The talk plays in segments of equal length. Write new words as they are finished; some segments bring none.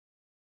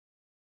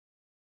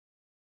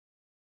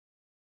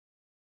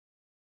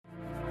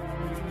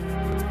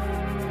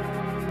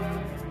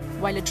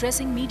While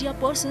addressing media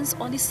persons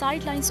on the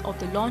sidelines of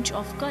the launch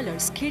of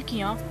Colors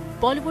Khidkiyan,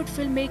 Bollywood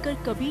filmmaker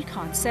Kabir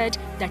Khan said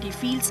that he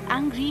feels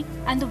angry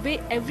and the way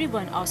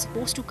everyone are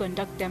supposed to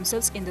conduct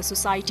themselves in the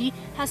society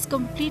has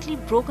completely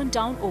broken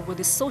down over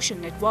this social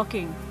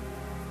networking.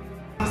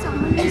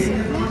 Someone is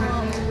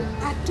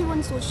active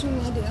on social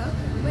media,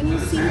 when you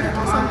see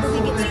that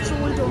somebody gets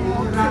trolled or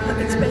mocked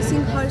for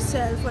expressing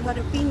herself or her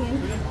opinion,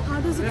 how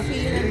does it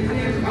feel?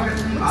 And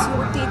what's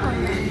your take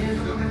on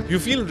that? You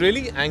feel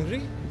really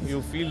angry.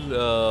 You feel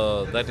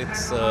that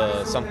it's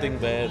something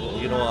where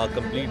a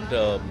complete.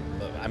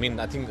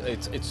 I think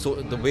it's so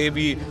the way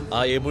we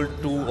are able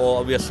to,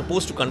 or we are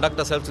supposed to conduct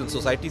ourselves in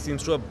society,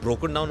 seems to have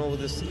broken down over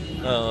this,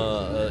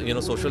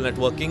 social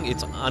networking.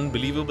 It's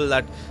unbelievable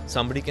that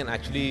somebody can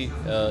actually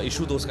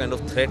issue those kind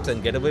of threats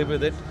and get away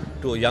with it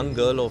to a young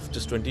girl of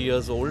just 20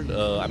 years old.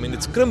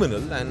 It's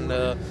criminal, and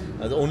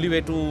the only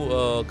way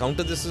to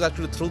counter this is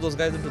actually to throw those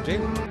guys into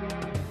jail.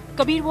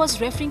 Kabir was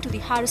referring to the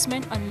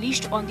harassment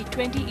unleashed on the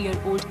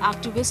 20-year-old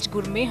activist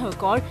Gurmehar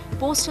Kaur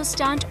post her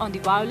stand on the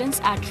violence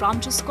at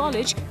Ramjas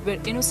College, where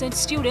innocent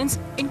students,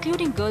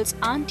 including girls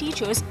and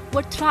teachers,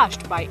 were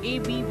thrashed by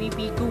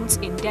ABVP goons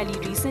in Delhi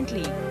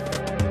recently.